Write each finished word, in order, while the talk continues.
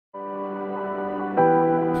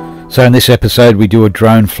So in this episode we do a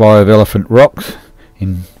drone fly of Elephant Rocks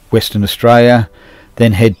in Western Australia,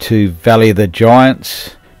 then head to Valley of the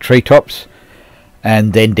Giants, TreeTops,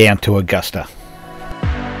 and then down to Augusta.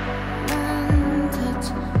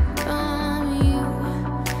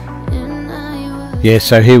 Yeah,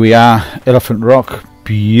 so here we are, Elephant Rock,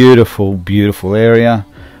 beautiful, beautiful area.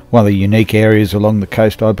 One of the unique areas along the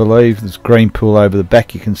coast, I believe. There's a green pool over the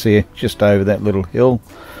back, you can see it just over that little hill.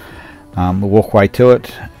 The walkway to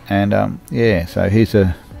it, and yeah, so here's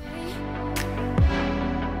a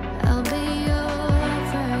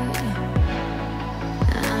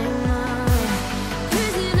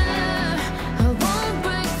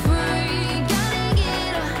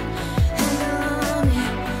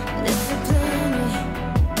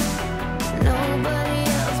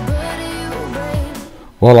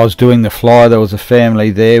While I was doing the fly, there was a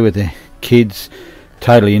family there with their kids,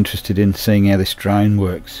 totally interested in seeing how this drone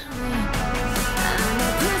works.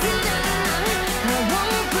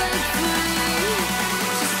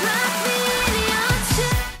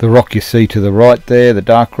 The rock you see to the right there, the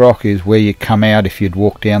dark rock, is where you come out if you'd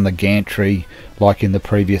walk down the gantry like in the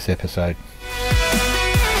previous episode.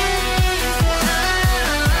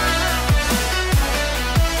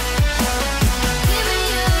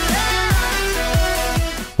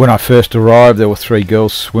 When I first arrived, there were 3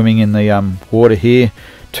 girls swimming in the water here.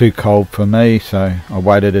 Too cold for me, so I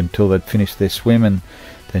waited until they'd finished their swim and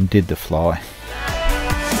then did the fly.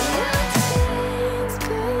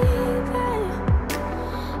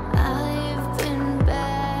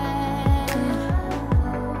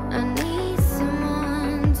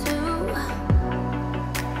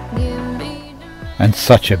 And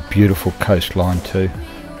such a beautiful coastline too.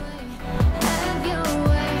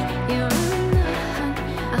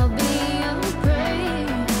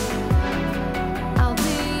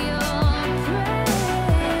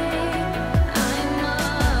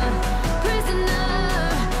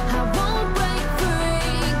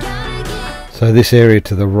 So this area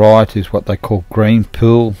to the right is what they call green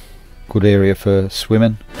pool, good area for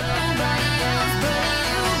swimming.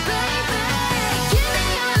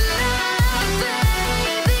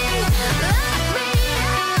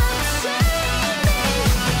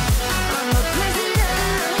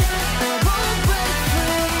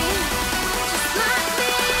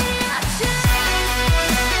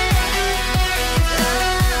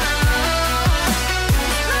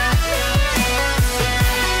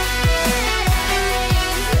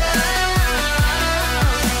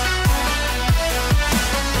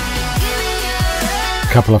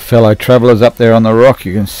 Couple of fellow travellers up there on the rock.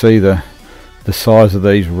 You can see the size of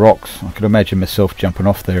these rocks. I could imagine myself jumping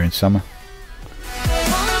off there in summer.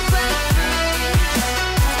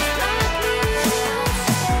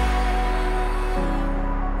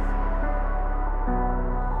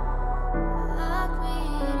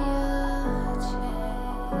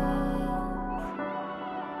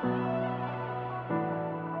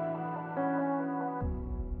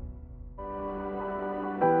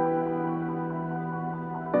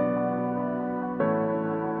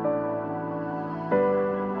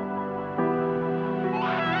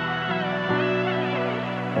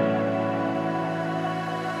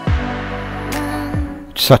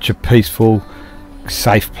 Such a peaceful,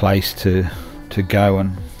 safe place to go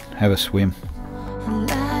and have a swim.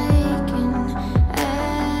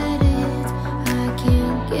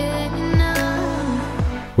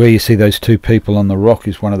 Where you see those 2 people on the rock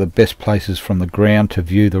is one of the best places from the ground to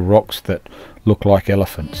view the rocks that look like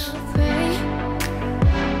elephants.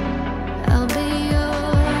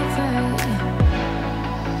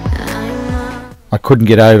 I couldn't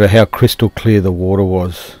get over how crystal clear the water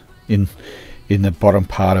was in the bottom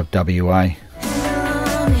part of WA.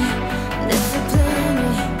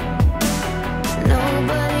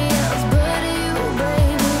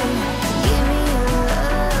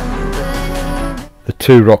 The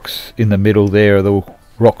 2 rocks in the middle there are the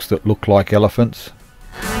rocks that look like elephants.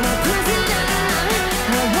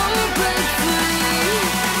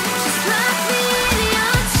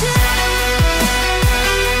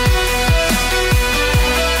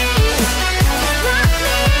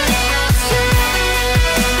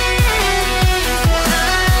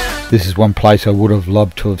 This is one place I would have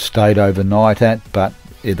loved to have stayed overnight at, but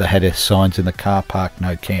they had signs in the car park,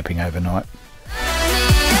 no camping overnight.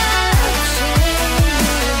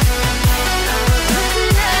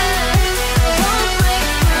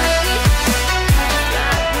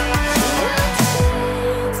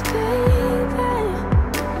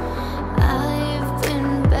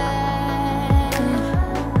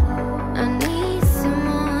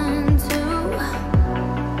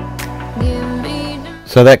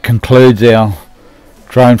 So that concludes our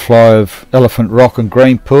drone fly of Elephant Rock and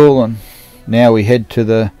Green Pool, and now we head to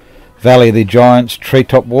the Valley of the Giants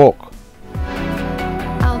Treetop Walk.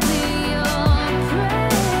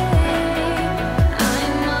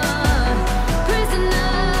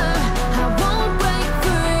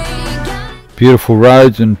 Beautiful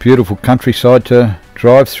roads and beautiful countryside to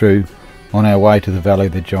drive through on our way to the Valley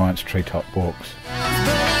of the Giants Treetop Walks.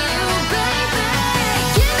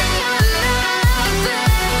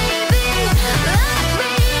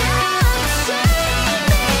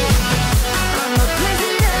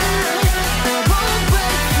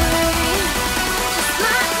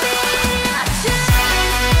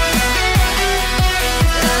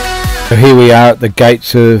 So here we are at the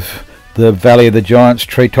gates of the Valley of the Giants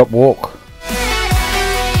Treetop Walk.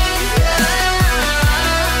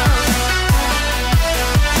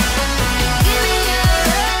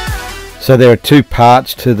 So there are two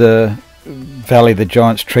parts to the Valley of the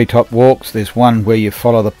Giants Treetop Walks. There's one where you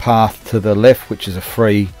follow the path to the left, which is a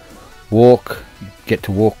free walk. You get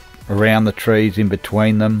to walk around the trees, in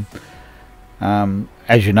between them.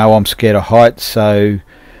 As you know, I'm scared of heights, so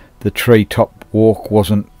the Treetop Walk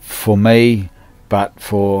wasn't for me, but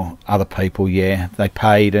for other people, yeah. They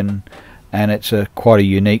paid, and it's quite a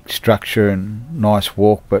unique structure and nice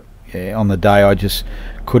walk, but yeah, on the day I just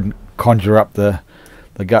couldn't conjure up the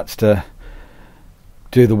guts to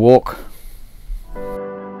do the walk.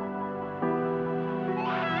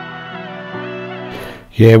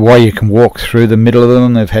 Yeah, while you can walk through the middle of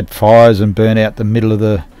them, they've had fires and burn out the middle of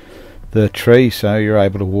the tree, so you're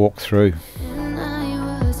able to walk through.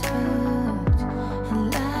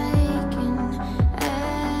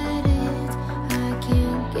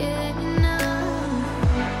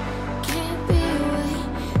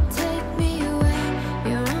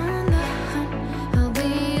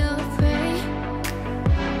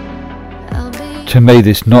 To me,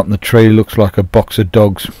 this knot in the tree looks like a box of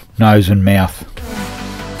dogs' nose and mouth.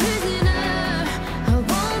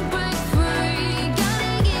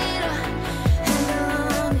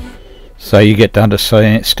 So you get to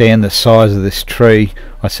understand the size of this tree.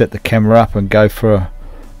 I set the camera up and go for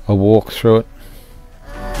a walk through it.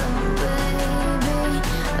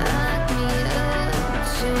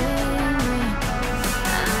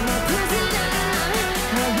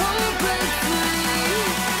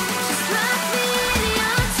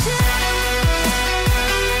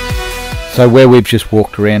 So where we've just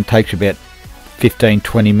walked around takes about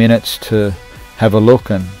 15-20 minutes to have a look,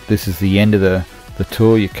 and this is the end of the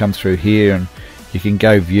tour. You come through here and you can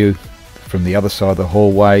go view from the other side of the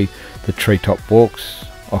hallway the Treetop Walks.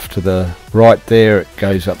 Off to the right there, it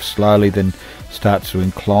goes up slowly, then starts to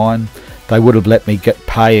incline. They would have let me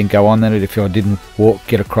pay and go on it if I didn't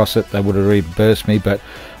get across it. They would have reimbursed me, but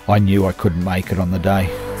I knew I couldn't make it on the day.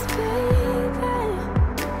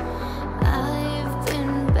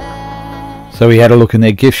 So we had a look in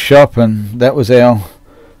their gift shop, and that was our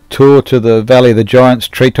tour to the Valley of the Giants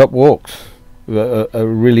Treetop Walks. A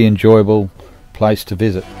really enjoyable place to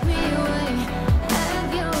visit.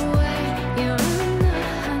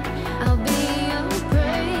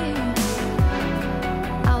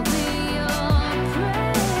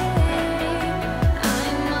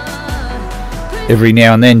 Every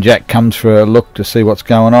now and then Jack comes for a look to see what's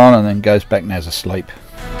going on, and then goes back and has a sleep.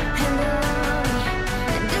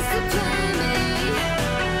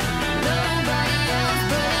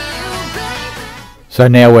 So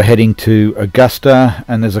now we're heading to Augusta,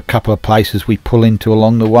 and there's a couple of places we pull into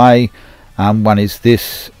along the way. One is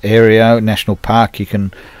this area, National Park. You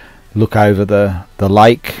can look over the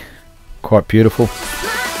lake, quite beautiful.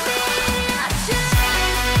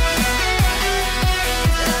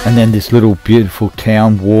 And then this little beautiful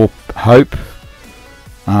town, Warp Hope.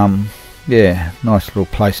 Yeah, nice little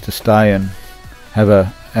place to stay and have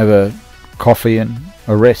a coffee and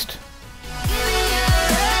a rest.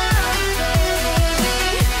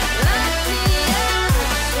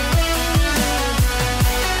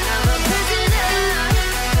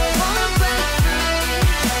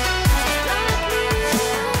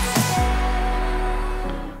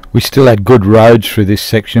 We still had good roads through this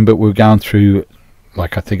section, but we were going through,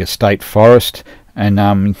 like, I think a state forest,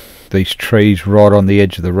 and these trees right on the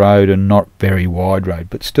edge of the road, and not very wide road,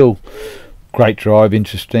 but still great drive,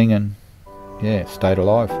 interesting, and yeah, stayed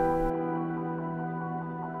alive.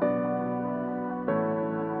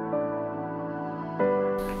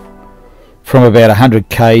 From about 100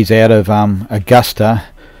 k's out of Augusta,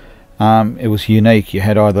 it was unique. You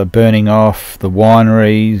had either burning off the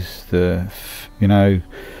wineries, the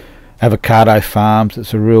avocado farms.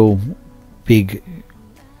 It's a real big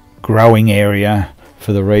growing area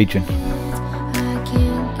for the region.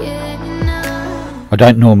 I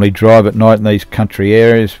don't normally drive at night in these country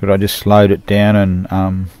areas, but I just slowed it down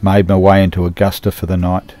and made my way into Augusta for the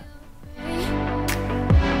night.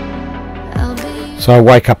 So I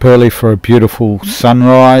wake up early for a beautiful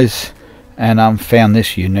sunrise and found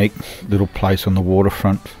this unique little place on the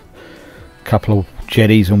waterfront. A couple of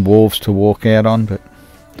jetties and wharves to walk out on, but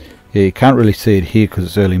yeah, you can't really see it here because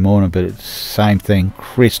it's early morning, but it's the same thing,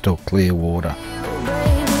 crystal clear water.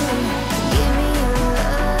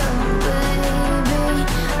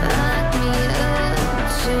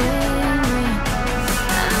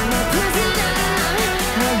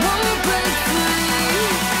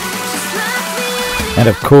 And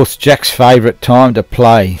of course Jack's favourite time to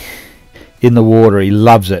play in the water. He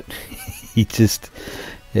loves it. He just,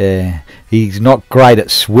 yeah, he's not great at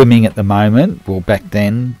swimming at the moment, well back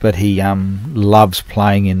then, but he loves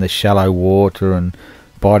playing in the shallow water and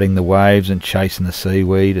biting the waves and chasing the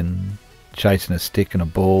seaweed and chasing a stick and a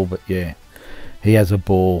ball. But yeah, he has a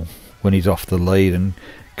ball when he's off the lead and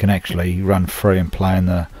can actually run free and play in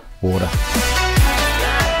the water.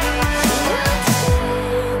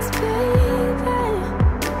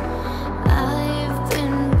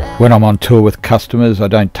 When I'm on tour with customers, I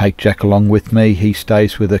don't take Jack along with me. He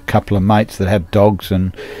stays with a couple of mates that have dogs,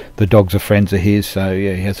 and the dogs are friends of his, so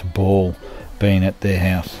yeah, he has a ball being at their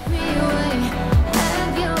house.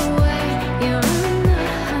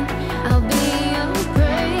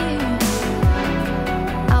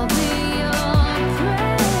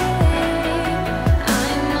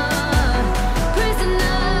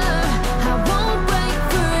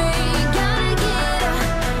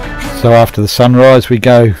 So after the sunrise we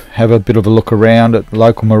go have a bit of a look around at the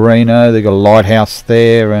local marina. They've got a lighthouse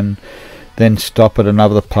there, and then stop at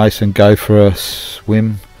another place and go for a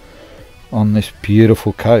swim on this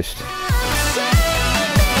beautiful coast.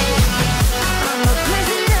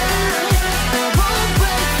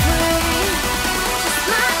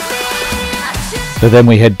 So then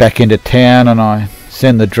we head back into town and I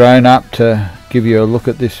send the drone up to give you a look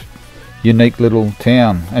at this unique little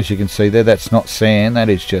town. As you can see there, that's not sand, that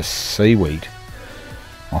is just seaweed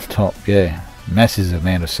on top. Yeah, massive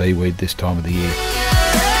amount of seaweed this time of the year.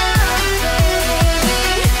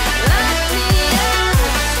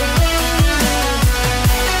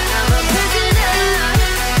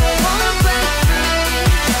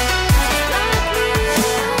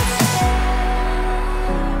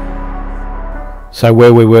 So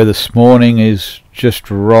where we were this morning is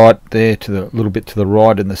just right there to the little bit to the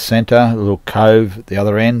right in the centre, a little cove at the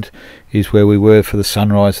other end is where we were for the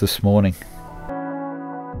sunrise this morning.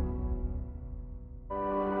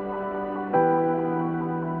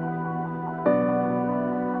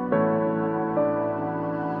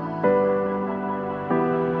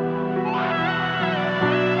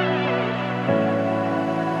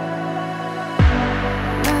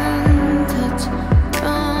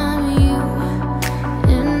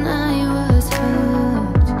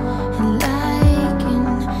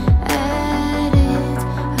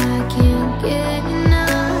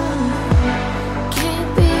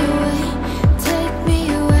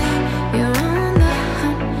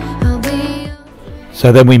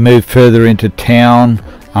 So then we move further into town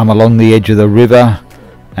along the edge of the river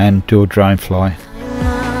and do a drone fly.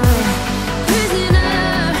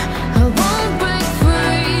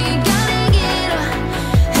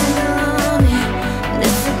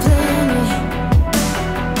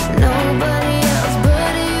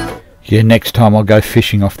 Yeah, next time I'll go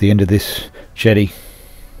fishing off the end of this jetty.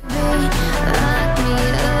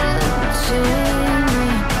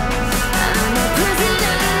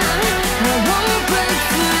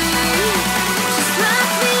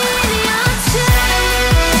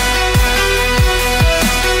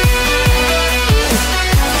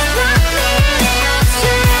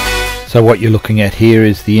 So what you're looking at here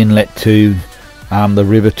is the inlet to the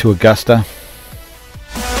river to Augusta.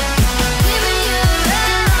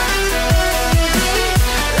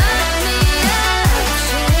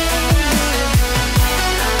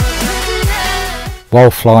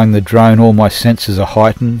 While flying the drone, all my senses are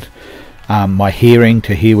heightened. My hearing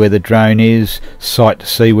to hear where the drone is, sight to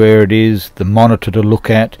see where it is, the monitor to look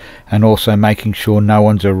at, and also making sure no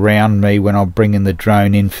one's around me when I'm bringing the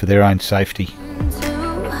drone in for their own safety.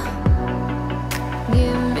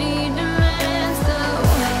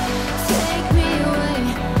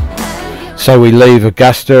 So we leave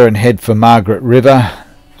Augusta and head for Margaret River.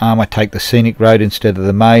 I take the scenic road instead of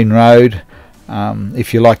the main road.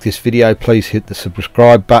 If you like this video, please hit the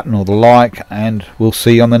subscribe button or the like, and we'll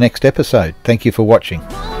see you on the next episode. Thank you for watching.